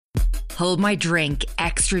Hold My Drink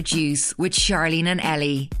Extra Juice with Charleen and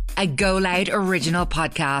Ellie, a Go Loud original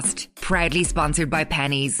podcast, proudly sponsored by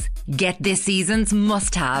Pennies. Get this season's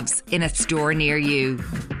must-haves in a store near you.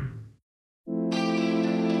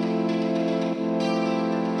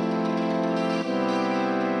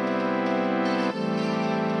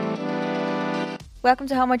 Welcome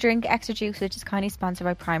to Hold My Drink Extra Juice, which is kindly sponsored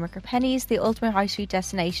by Primark or Pennies, the ultimate high street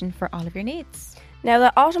destination for all of your needs. Now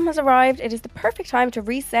that autumn has arrived, it is the perfect time to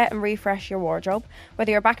reset and refresh your wardrobe.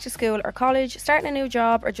 Whether you're back to school or college, starting a new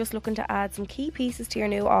job, or just looking to add some key pieces to your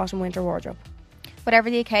new autumn-winter wardrobe.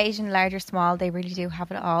 Whatever the occasion, large or small, they really do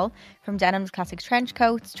have it all. From denim's classic trench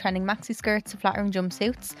coats, trending maxi skirts to flattering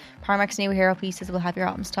jumpsuits, Primark's new hero pieces will have your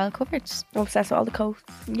autumn style covered. I'm obsessed with all the coats.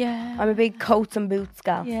 Yeah. I'm a big coats and boots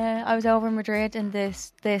gal. Yeah, I was over in Madrid in the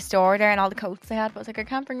store there and all the coats they had, but I was like, I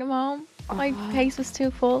can't bring them home. My case was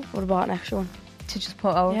too full. Would have bought an extra one. To just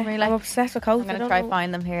put over me. Like, I'm obsessed with coats. I'm going to try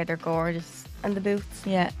find them here. They're gorgeous. And the boots.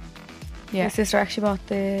 Yeah. My sister actually bought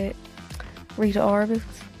the Rita Ora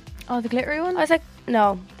boots. Oh, the glittery ones? I was like,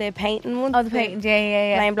 no, the painting ones. Oh, the painting,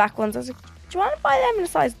 yeah. Plain black ones. I was like, do you want to buy them in a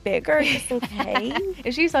size bigger just in case?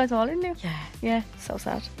 Is she a size smaller than you? Yeah. So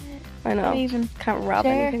sad. I know. Even can't wrap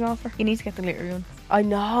anything off her. You need to get the glittery ones. I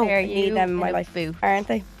know. I need them in my life, boo. aren't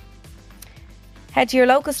they? Head to your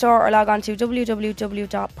local store or log on to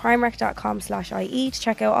www.primark.com/ie to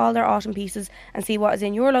check out all their autumn pieces and see what is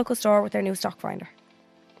in your local store with their new stock finder.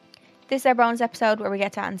 This is our bonus episode where we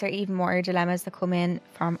get to answer even more dilemmas that come in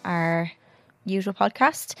from our usual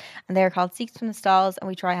podcast, and they're called Seeks from the Stalls, and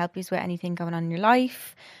we try to help you with anything going on in your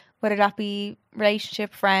life, whether that be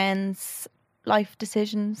relationship, friends, life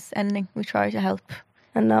decisions, anything. We try to help.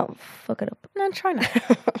 And not fuck it up. No, try not.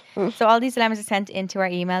 So all these dilemmas are sent into our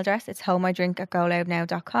email address. It's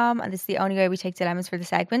homemydrink@goloudnow.com, and this is the only way we take dilemmas for the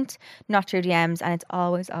segment, not through DMs, and it's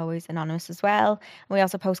always anonymous as well. And we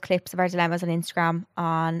also post clips of our dilemmas on Instagram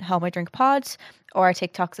on Home My Drink Pod or our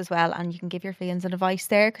TikToks as well, and you can give your feelings and advice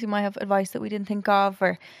there because you might have advice that we didn't think of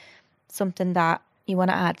or something that you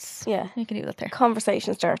want to add. Yeah. You can do that there.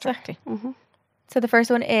 Conversation starter. Exactly. Mm-hmm. So the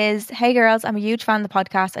first one is, hey girls, I'm a huge fan of the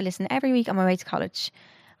podcast. I listen every week on my way to college.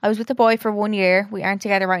 I was with a boy for 1 year. We aren't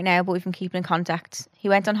together right now, but we've been keeping in contact. He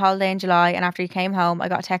went on holiday in July, and after he came home, I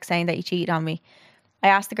got a text saying that he cheated on me. I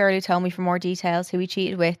asked the girl who told me for more details, who he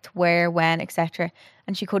cheated with, where, when, etc.,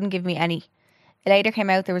 and she couldn't give me any. It later came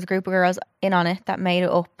out there was a group of girls in on it that made it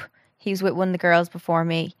up. He was with one of the girls before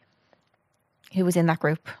me who was in that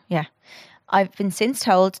group. Yeah. I've been since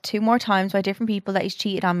told 2 more times by different people that he's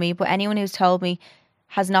cheated on me, but anyone who's told me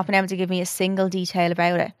has not been able to give me a single detail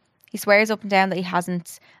about it. He swears up and down that he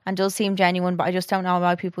hasn't and does seem genuine, but I just don't know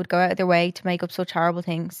why people would go out of their way to make up such horrible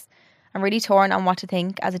things. I'm really torn on what to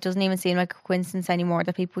think, as it doesn't even seem like a coincidence anymore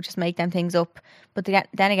that people just make them things up. But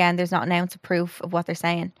then again, there's not an ounce of proof of what they're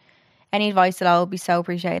saying. Any advice at all would be so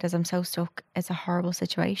appreciated, as I'm so stuck. It's a horrible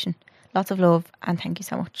situation. Lots of love and thank you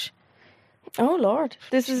so much. Oh Lord,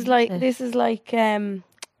 this is like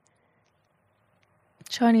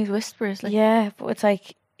Chinese whispers. Like. Yeah, but it's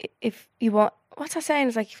like, if you want, what's that saying?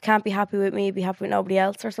 It's like, if you can't be happy with me, be happy with nobody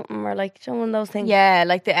else or something, or like one of those things. Yeah,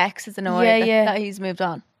 like the ex is annoyed that he's moved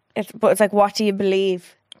on. But it's like, what do you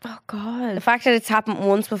believe? Oh God. The fact that it's happened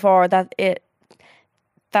once before, that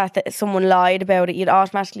someone lied about it, you'd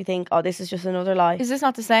automatically think, oh, this is just another lie. Is this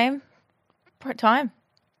not the same time?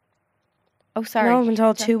 Oh, sorry. No, I've been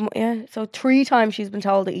told 2. Yeah, so 3 times she's been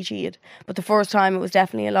told that he cheated, but the first time it was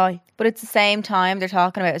definitely a lie. But it's the same time they're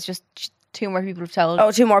talking about. It's just 2 more people have told.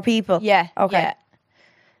 Oh, 2 more people. Yeah. Okay.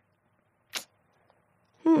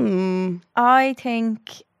 Yeah. I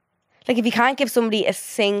think, like, if you can't give somebody a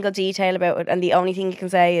single detail about it, and the only thing you can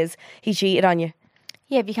say is he cheated on you.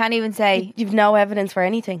 Yeah, if you can't even say, you've no evidence for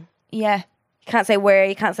anything. Yeah. You can't say where.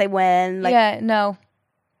 You can't say when. Like, yeah.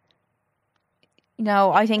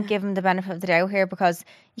 No, I think give him the benefit of the doubt here, because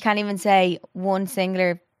you can't even say one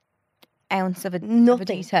singular ounce of a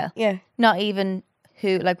detail. Yeah. Not even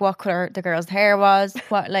who, like, what colour the girl's hair was,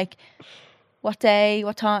 what day,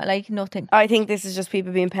 what time, like, nothing. I think this is just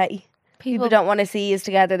people being petty. People don't want to see you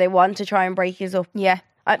together. They want to try and break you up. Yeah.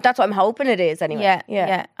 That's what I'm hoping it is anyway.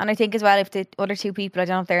 Yeah. And I think as well, if the other 2 people, I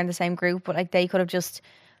don't know if they're in the same group, but like they could have just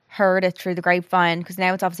heard it through the grapevine, because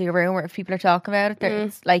now it's obviously a rumour. If people are talking about it,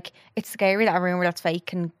 it's like, it's scary that a rumour that's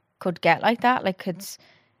fake could get like that, like could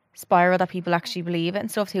spiral that people actually believe it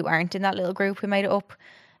and stuff who aren't in that little group who made it up.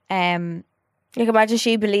 You can imagine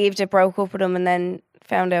she believed it, broke up with him, and then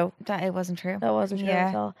found out that it wasn't true. That wasn't true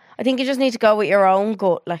at all. I think you just need to go with your own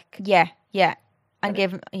gut, like. Yeah. And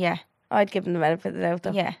give him, I'd give him the benefit of the doubt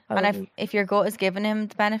though. Yeah. And if your gut is giving him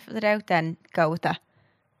the benefit of the doubt, then go with that.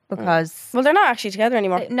 because Well, they're not actually together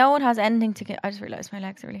anymore. no one has anything to give. I just realised my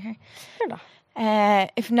legs are really hairy. They're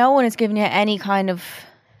not. If no one is giving you any kind of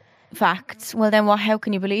facts, well then how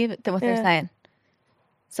can you believe it, what they're saying?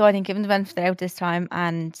 So I think given the benefit of the doubt this time,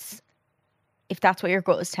 and if that's what your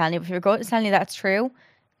gut is telling you, if your gut is telling you that's true,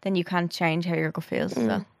 then you can't change how your gut feels.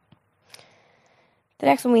 So. The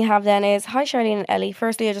next one we have then is, hi Charleen and Ellie.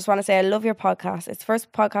 Firstly, I just want to say I love your podcast. It's the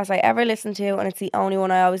first podcast I ever listened to, and it's the only one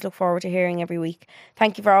I always look forward to hearing every week.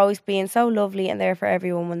 Thank you for always being so lovely and there for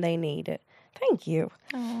everyone when they need it. Thank you.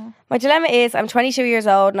 Aww. My dilemma is, I'm 22 years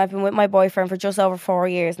old and I've been with my boyfriend for just over 4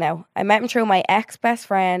 years now. I met him through my ex-best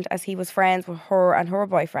friend, as he was friends with her and her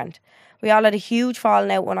boyfriend. We all had a huge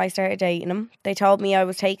falling out when I started dating him. They told me I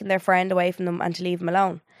was taking their friend away from them and to leave him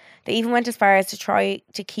alone. They even went as far as to try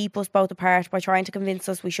to keep us both apart by trying to convince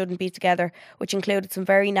us we shouldn't be together, which included some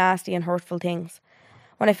very nasty and hurtful things.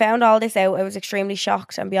 When I found all this out, I was extremely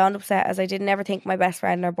shocked and beyond upset, as I didn't ever think my best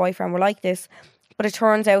friend and her boyfriend were like this, but it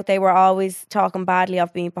turns out they were always talking badly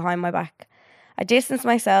of me behind my back. I distanced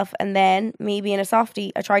myself, and then, me being a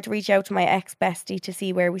softie, I tried to reach out to my ex-bestie to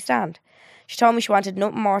see where we stand. She told me she wanted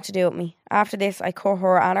nothing more to do with me. After this, I cut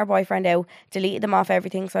her and her boyfriend out, deleted them off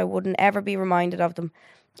everything so I wouldn't ever be reminded of them.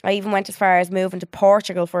 I even went as far as moving to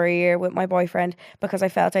Portugal for a year with my boyfriend because I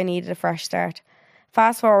felt I needed a fresh start.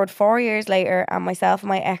 Fast forward 4 years later, and myself and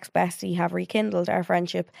my ex-bestie have rekindled our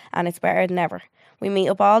friendship, and it's better than ever. We meet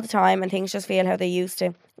up all the time and things just feel how they used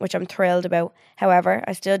to, which I'm thrilled about. However,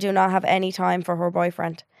 I still do not have any time for her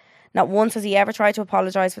boyfriend. Not once has he ever tried to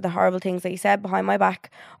apologise for the horrible things that he said behind my back,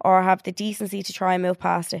 or have the decency to try and move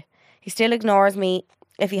past it. He still ignores me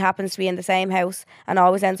if he happens to be in the same house, and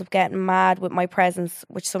always ends up getting mad with my presence,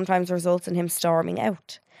 which sometimes results in him storming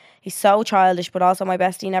out. He's so childish, but also my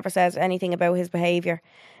bestie never says anything about his behaviour.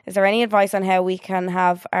 Is there any advice on how we can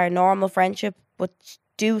have our normal friendship, but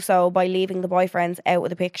do so by leaving the boyfriends out of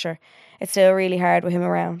the picture? It's still really hard with him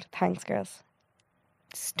around. Thanks, girls.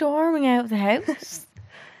 Storming out of the house?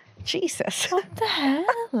 Jesus. What the hell?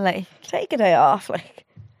 Like, take a day off. Like,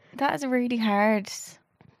 that is really hard.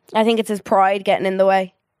 I think it's his pride getting in the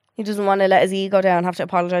way. He doesn't want to let his ego down, have to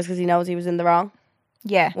apologise because he knows he was in the wrong.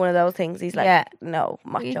 Yeah. One of those things. He's like, no,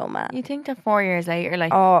 macho man. You think that 4 years later,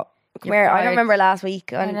 like... Oh, come here. I don't remember last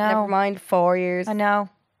week. I know. Never mind 4 years. I know.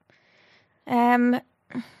 Because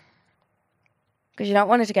you don't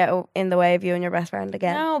want it to get in the way of you and your best friend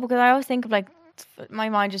again. No, because I always think of, like, my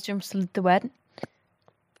mind just jumps to the wedding.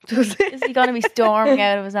 Does it? Is he going to be storming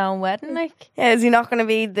out of his own wedding? Like, yeah, is he not going to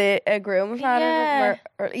be the groom? Yeah.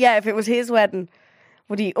 Yeah, if it was his wedding,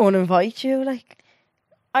 would he uninvite you? Like,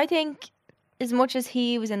 I think as much as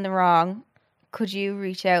he was in the wrong, could you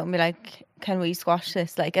reach out and be like, can we squash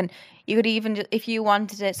this? Like, and you could even, just, if you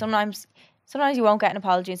wanted it, sometimes you won't get an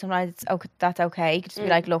apology, and sometimes it's okay, that's okay. You could just be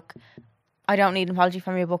like, look, I don't need an apology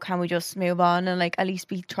from you, but can we just move on and like at least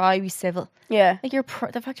be civil? Yeah. Like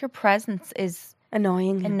the fact your presence is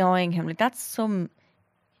annoying him. Like, that's some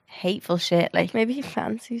hateful shit. Like, maybe he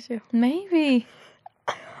fancies you. Maybe.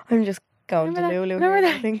 I'm just going to Lulu.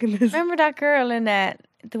 Thinking this. Remember that girl in the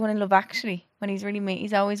one in Love Actually, when he's really mean?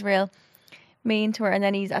 He's always real mean to her, and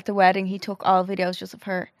then he's at the wedding. He took all videos just of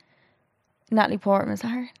her. Natalie Portman, is that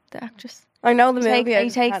her, the actress? I know the movie. Do you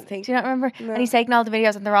not remember? No. And he's taking all the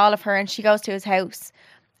videos, and they're all of her, and she goes to his house,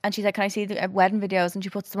 and she's like, "Can I see the wedding videos?" And she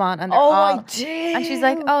puts them on, and they're all. I do. And she's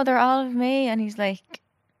like, "Oh, they're all of me," and he's like,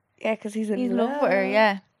 "Yeah, because he's in love with her."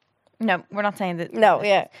 Yeah. No, we're not saying that. No,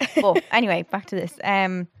 yeah. But anyway, back to this.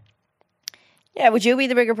 Yeah, would you be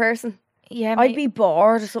the bigger person? Yeah, I'd be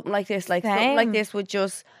bored of something like this. Like, something like this would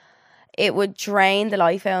just, it would drain the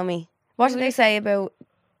life out of me. What did they say about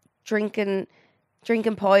drinking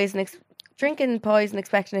poison,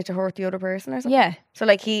 expecting it to hurt the other person or something? Yeah. So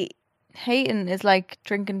like hating is like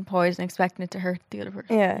drinking poison, expecting it to hurt the other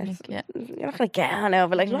person. Yeah. You're not going to get on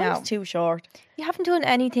over. Like, life's too short. You haven't done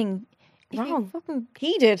anything wrong.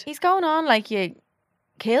 He did. He's going on like you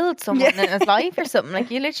killed someone in his life or something. Like,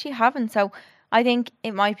 you literally haven't. So I think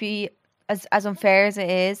it might be as unfair as it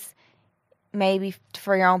is, maybe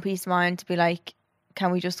for your own peace of mind, to be like, can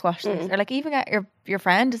we just squash this? Or like, even get your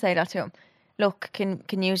friend to say that to him. Look, can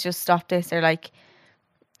you just stop this? Or like,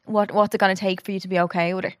 what's it going to take for you to be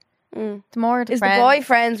okay with it? The more the is the boy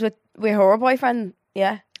friends with her boyfriend?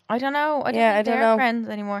 Yeah, I don't know. I don't know friends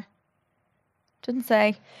anymore. Didn't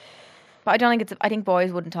say. But I don't think I think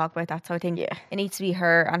boys wouldn't talk about that. So I think it needs to be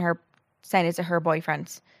her and her saying it to her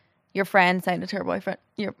boyfriend. Your friend saying it to her boyfriend.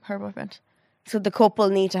 Her boyfriend. So the couple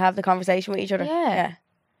need to have the conversation with each other. Yeah.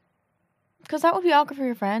 Because that would be awkward for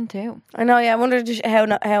your friend too. I know, yeah. I wonder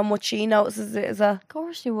how much she notices it as well. Of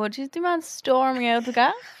course she would. She's the man storming out the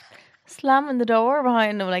gaff, slamming the door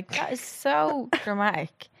behind him. Like, that is so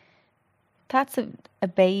dramatic. That's a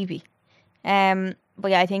baby. But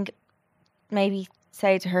yeah, I think maybe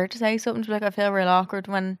say to her to say something. To be like, I feel real awkward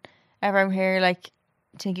whenever I'm here. Like, do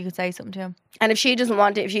you think you could say something to him? And if she doesn't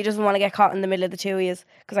want it, if she doesn't want to get caught in the middle of the two of yous,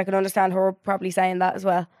 because I can understand her probably saying that as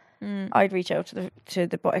well. I'd reach out to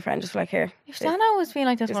the boyfriend, just like, here. If Dano was feeling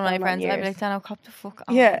like this one of my friends, I'd be like, Dano, cop the fuck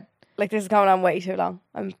on. Yeah, like this is going on way too long.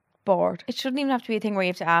 I'm bored. It shouldn't even have to be a thing where you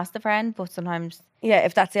have to ask the friend, but sometimes. Yeah,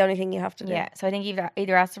 if that's the only thing you have to do. Yeah, so I think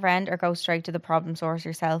either ask the friend or go straight to the problem source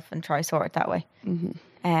yourself and try sort it that way.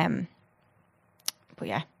 But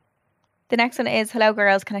yeah. The next one is, hello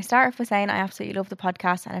girls, can I start off by saying I absolutely love the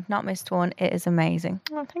podcast and I've not missed one. It is amazing.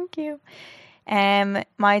 Oh, thank you.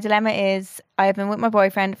 My dilemma is I've been with my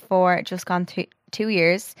boyfriend for just gone 2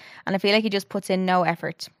 years and I feel like he just puts in no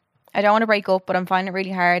effort. I don't want to break up, but I'm finding it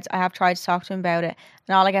really hard. I have tried to talk to him about it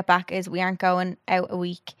and all I get back is we aren't going out a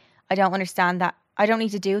week. I don't understand that. I don't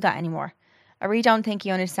need to do that anymore. I really don't think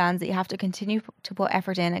he understands that you have to continue to put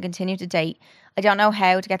effort in and continue to date. I don't know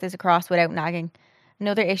how to get this across without nagging.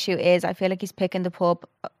 Another issue is I feel like he's picking the pub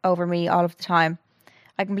over me all of the time.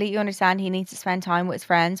 I completely understand he needs to spend time with his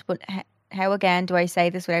friends, but how again do I say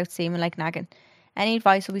this without seeming like nagging? Any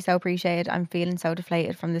advice will be so appreciated. I'm feeling so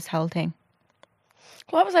deflated from this whole thing.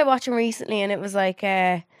 What was I watching recently? And it was like,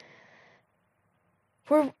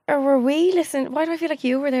 were we listening? Why do I feel like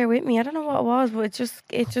you were there with me? I don't know what it was, but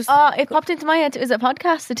it just. Oh, it popped into my head. Is it a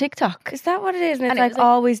podcast, a TikTok? Is that what it is? And it's like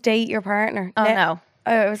always date your partner. Oh no.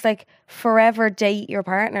 It was like forever date your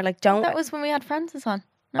partner. Like don't. That was when we had Francis on.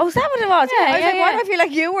 No. Oh, is that what it was? Yeah, I was like, yeah. why do I feel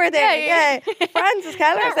like you were there? Yeah. Francis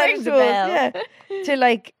Keller That said rings it to a bell. us. Yeah. To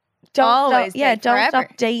like don't Always stop, don't forever.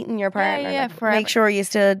 stop dating your partner. Yeah, Like, forever. make sure you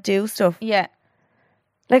still do stuff. Yeah.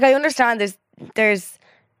 Like I understand there's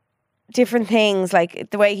different things, like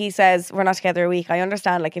the way he says we're not together a week. I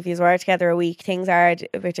understand, like if you were together a week, things are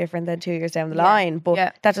a bit different than 2 years down the line.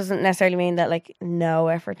 But that doesn't necessarily mean that like no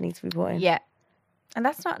effort needs to be put in. Yeah. And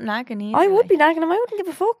that's not nagging either. I would be nagging him. I wouldn't give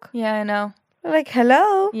a fuck. Yeah, I know. Like,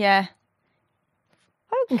 hello. Yeah.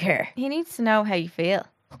 I wouldn't care. He needs to know how you feel.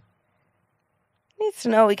 He needs to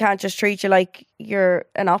know he can't just treat you like you're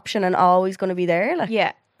an option and always going to be there. Like,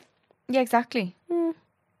 Yeah. Yeah, exactly.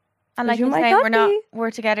 And like you you're might saying, not be.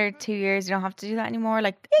 we're together 2 years, you don't have to do that anymore.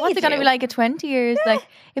 Like, Yeah, what's you it going to do. be like at 20 years? Like,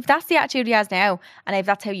 if that's the attitude he has now, and if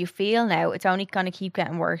that's how you feel now, it's only going to keep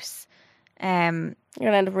getting worse you're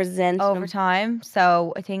going to end up resenting over him. time.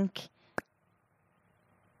 So I think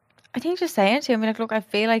just saying it to him, like, look, I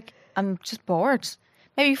feel like I'm just bored.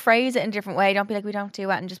 Maybe phrase it in a different way. Don't be like, we don't do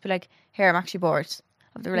it, and just be like, here, I'm actually bored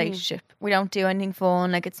of the relationship. We don't do anything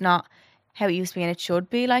fun. Like, it's not how it used to be, and it should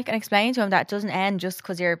be. Like, and explain to him that it doesn't end just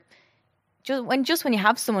because you're just when you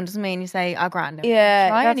have someone doesn't mean you say, oh, grand. Yeah,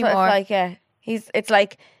 try that's anymore. what it's like. Yeah, it's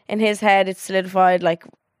like in his head, it's solidified. Like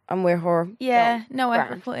I'm with her. Yeah, no effort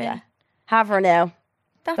grand. put in. Yeah, have her now.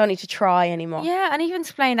 That's- Don't need to try anymore. Yeah, and even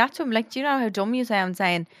explain that to him. Like, do you know how dumb you sound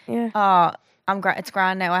saying, Yeah. oh, it's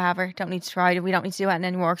grand now, I have her. Don't need to try. We don't need to do it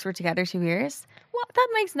anymore because we're together 2 years. What? That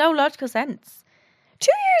makes no logical sense.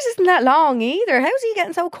 2 years isn't that long either. How's he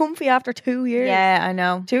getting so comfy after 2 years? Yeah, I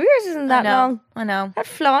know. 2 years isn't that long. I know. That's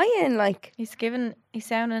flying. Like, He's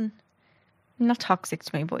sounding not toxic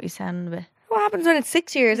to me, but he's sounding a bit. what happens when it's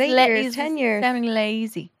 6 years, 8 years, He's 10 years? sounding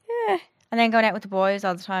lazy. Yeah. And then going out with the boys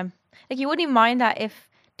all the time. Like, you wouldn't even mind that if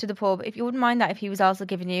you wouldn't mind that if he was also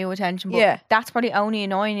giving you attention. But Yeah. that's probably only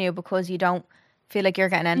annoying you because you don't feel like you're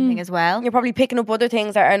getting anything as well. You're probably picking up other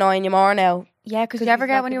things that are annoying you more now. Yeah, because 'Cause you ever he's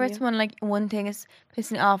get not when you're with giving someone, like, one thing is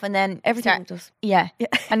pissing you off and then Everything does. Yeah.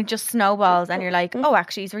 And it just snowballs and you're like, oh,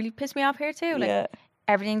 actually, he's really pissed me off here too. Like, Yeah.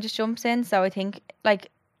 everything just jumps in. So I think, like,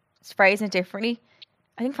 phrasing it differently.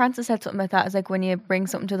 I think Frances said something about that. It's like when you bring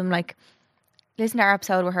something to them, like, listen to our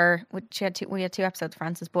episode with her. We had 2 episodes,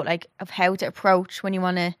 Frances, but like of how to approach when you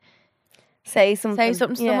want to Say something. say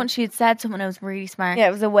something to Yeah. someone. She had said something that was really smart. Yeah,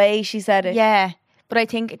 it was the way she said it. Yeah. But I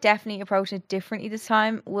think definitely approaching it differently this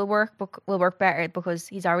time will work better because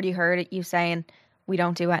he's already heard it, you saying we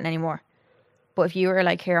don't do that anymore. But if you were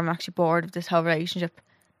like, here, I'm actually bored of this whole relationship,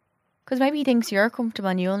 because maybe he thinks you're comfortable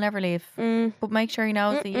and you'll never leave. But make sure he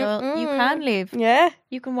knows that you can leave. Yeah.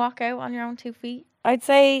 You can walk out on your own 2 feet. I'd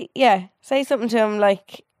say, yeah, say something to him,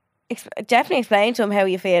 like, definitely explain to him how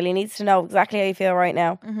you feel. He needs to know exactly how you feel right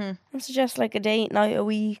now. Mm-hmm. And suggest like a date night a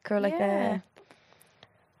week or like I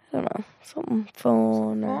don't know, something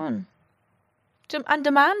fun. Fun. And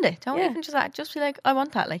demand it. Don't Yeah. even just be like, I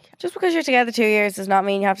want that. Like, Just because you're together 2 years does not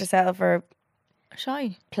mean you have to settle for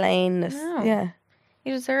shy. plainness. No. Yeah.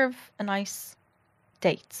 You deserve a nice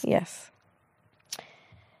date. Yes.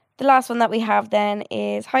 The last one that we have then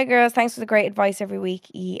is, hi girls, thanks for the great advice every week.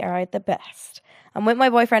 You are the best. I'm with my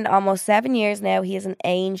boyfriend almost 7 years now. He is an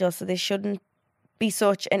angel, so this shouldn't be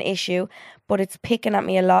such an issue, but it's picking at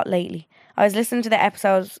me a lot lately. I was listening to the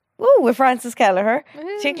episodes with Frances Kelleher,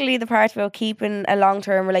 particularly the part about keeping a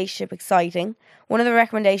long-term relationship exciting. One of the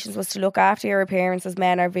recommendations was to look after your appearance, as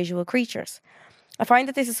men are visual creatures. I find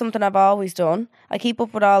that this is something I've always done. I keep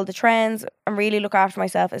up with all the trends and really look after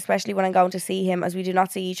myself, especially when I'm going to see him, as we do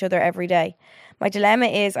not see each other every day. My dilemma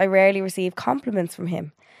is I rarely receive compliments from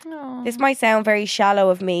him. Aww. This might sound very shallow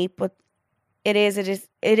of me, but it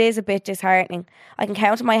is a bit disheartening. I can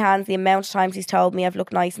count on my hands the amount of times he's told me I've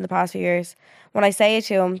looked nice in the past few years. When I say it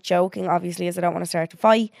to him, joking obviously, as I don't want to start a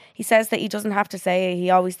fight, he says that he doesn't have to say it.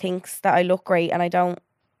 He always thinks that I look great, and I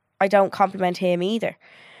don't compliment him either.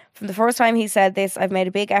 From the first time he said this, I've made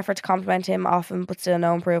a big effort to compliment him often, but still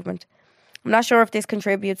no improvement. I'm not sure if this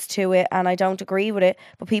contributes to it, and I don't agree with it,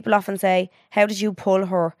 but people often say, "How did you pull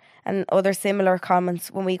her?" and other similar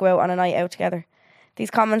comments when we go out on a night out together.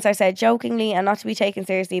 These comments are said jokingly and not to be taken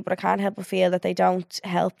seriously, but I can't help but feel that they don't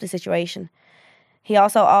help the situation. He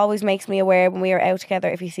also always makes me aware when we are out together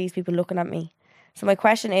if he sees people looking at me. So my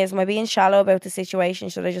question is, am I being shallow about the situation?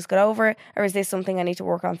 Should I just get over it, or is this something I need to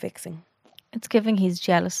work on fixing? It's giving he's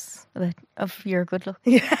jealous of your good luck.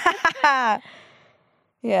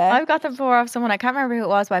 Yeah. I've got that before off someone. I can't remember who it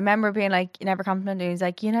was, but I remember being like, "You never compliment me." He's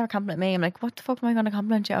like, "You never compliment me." I'm like, "What the fuck am I going to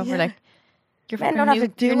compliment you over?" Like, your Men don't have to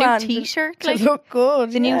do your new anything t-shirt, to like look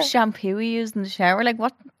good. the new shampoo we use in the shower. Like,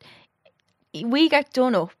 what? We get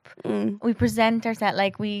done up. We present ourselves,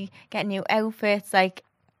 like we get new outfits. Like,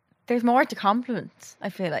 there's more to compliments, I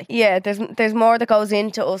feel like. Yeah, there's more that goes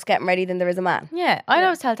into us getting ready than there is a man. Yeah, I'd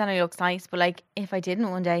always tell Danny he looks nice, but like, if I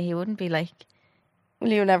didn't one day, he wouldn't be like,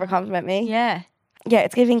 "Will you never compliment me?" yeah. Yeah,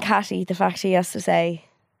 it's giving Catty the fact she has to say,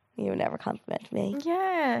 "You never compliment me."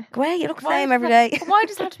 Yeah. Go away, you look the Why same does every that- day. but why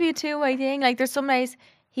does it have to be a two-way thing? Like, there's some days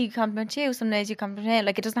he compliments you, some days you compliment him.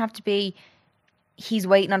 Like, it doesn't have to be he's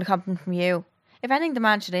waiting on a compliment from you. If anything, the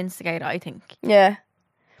man should instigate it, I think. Yeah.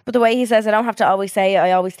 But the way he says, "I don't have to always say it,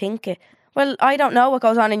 I always think it." Well, I don't know what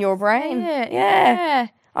goes on in your brain. Yeah.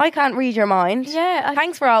 I can't read your mind. Yeah.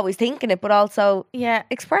 Thanks for always thinking it, but also Yeah.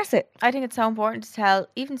 express it. I think it's so important to tell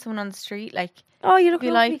even someone on the street, like, "Oh, you look be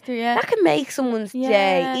lovely." like, yeah. That can make someone's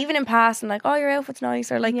day, even in passing. Like, "Oh, your outfit's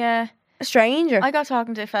nice," or like Yeah. a stranger. I got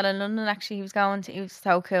talking to a fella in London, actually. He was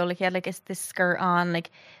so cool. Like, he had like this skirt on, like,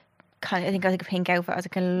 kind of, I think like a pink outfit. I was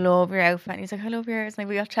like, "I love your outfit." And he's like, "I love yours." And like,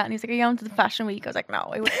 we got chatting. He's like, "Are you on to the fashion week?" I was like, "No,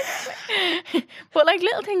 I wouldn't." But like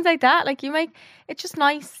little things like that, like it's just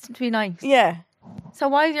nice to be nice. Yeah. So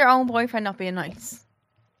why is your own boyfriend not being nice?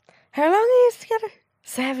 How long are you together?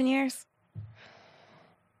 7 years.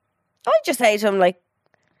 I'd just say to him, like,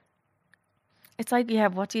 It's like, yeah,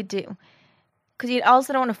 what do you do? Because you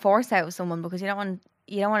also don't want to force out someone, because you don't want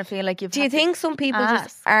to feel like you've. do you think some people ask.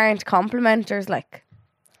 just aren't complimenters? Like,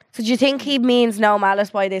 so do you think he means no malice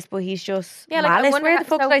by this, but he's just Yeah, like, I malice? wonder Where the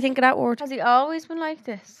fuck so- did I think of that word? Has he always been like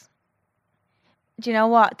this? Do you know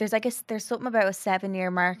what? There's there's something about a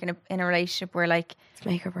 7-year mark in a relationship where, like, It's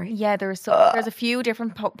make or break. yeah, there's a few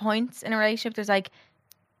different points in a relationship. There's like,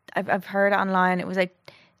 I've heard it online. It was like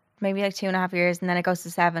maybe like 2.5 years, and then it goes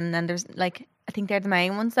to 7. And then there's like, I think they're the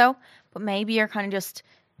main ones though. But maybe you're kind of just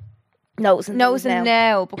Noticing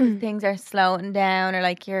now because things are slowing down, or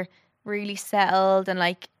like you're really settled, and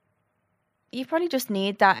like you probably just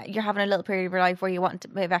need that. You're having a little period of your life where you want a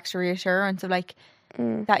bit of extra reassurance of like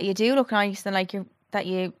that you do look nice, and like that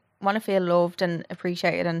you want to feel loved and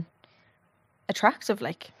appreciated and attractive.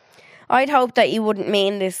 Like, I'd hope that you wouldn't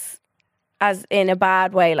mean this as in a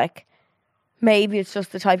bad way. Like, maybe it's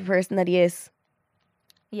just the type of person that he is.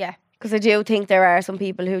 yeah, Because I do think there are some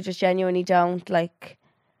people who just genuinely don't like.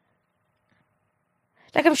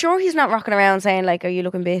 Like, I'm sure he's not rocking around saying like, "Are you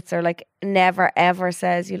looking bits?" or like never ever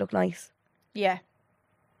says, "You look nice." yeah.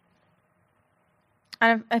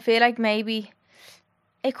 And I feel like maybe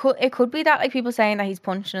it could be that, like, people saying that he's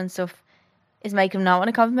punching and stuff is making him not want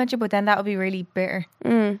to compliment you, but then that would be really bitter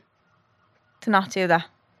to not do that.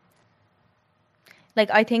 Like,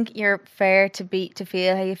 I think you're fair to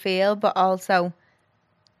feel how you feel, but also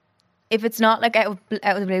if it's not like out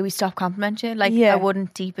of the blue we stop complimenting you, like, Yeah. I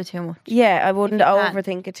wouldn't deep it too much. Yeah, I wouldn't you can.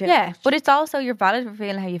 overthink it too Yeah, much. but it's also, you're valid for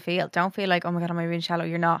feeling how you feel. Don't feel like, "Oh my God, am I really shallow?"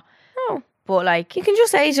 You're not. No. But like, You can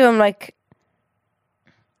just say to him like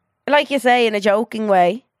you say in a joking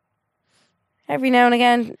way, every now and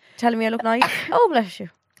again, telling me I look nice. "Oh, bless you."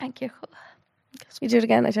 thank you. You do it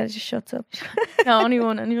again, I tell you, just shuts up. No, only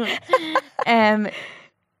one. I'd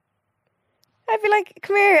be like,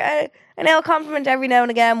 "Come here, an L compliment every now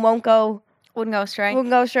and again won't go Wouldn't go straight.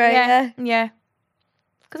 straight. Yeah. Yeah.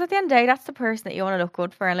 Because at the end of the day, that's the person that you want to look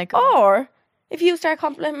good for, and like, Or If you start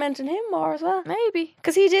complimenting him more as well. Maybe.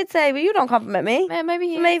 Because he did say, well, you don't compliment me. Maybe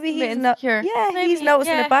he's insecure. He's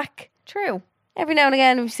noticing it back. True. Every now and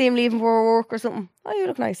again, if you see him leaving for work or something, oh, you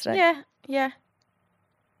look nice today. Yeah,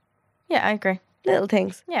 I agree. Little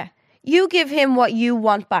things. Yeah. You give him what you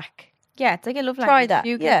want back. Yeah, it's like a love language. Try that.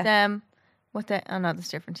 You give them what they... Oh, no, that's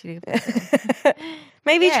different.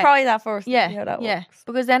 Maybe try that first. Yeah, see how that works.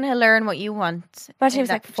 Because then he'll learn what you want. Imagine he was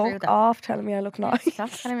like, fuck off telling me I look nice. Stop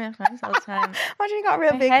telling me I look nice all the time. Imagine he got a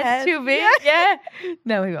real big head. Too big. Yeah.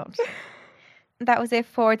 No, he won't. That was it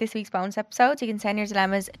for this week's bonus episode. You can send your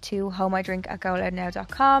dilemmas to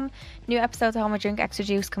homeidrink@goloudnow.com. New episodes of Home I Drink Extra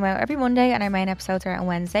Juice come out every Monday, and our main episodes are out on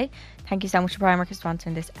Wednesday. Thank you so much to Primark for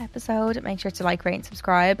sponsoring this episode. Make sure to like, rate and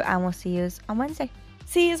subscribe, and we'll see you on Wednesday.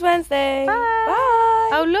 See you Wednesday. Bye. Bye.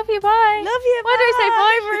 Oh, love you, bye. Love you, Why bye. did I say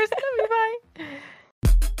bye first? Love you,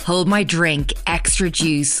 bye. Hold My Drink Extra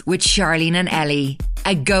Juice with Charleen and Ellie.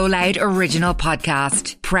 A Go Loud original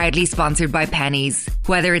podcast, proudly sponsored by Pennies.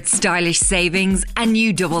 Whether it's stylish savings, a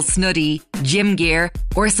new double snuddy, gym gear,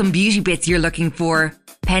 or some beauty bits you're looking for,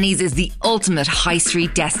 Pennies is the ultimate high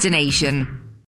street destination.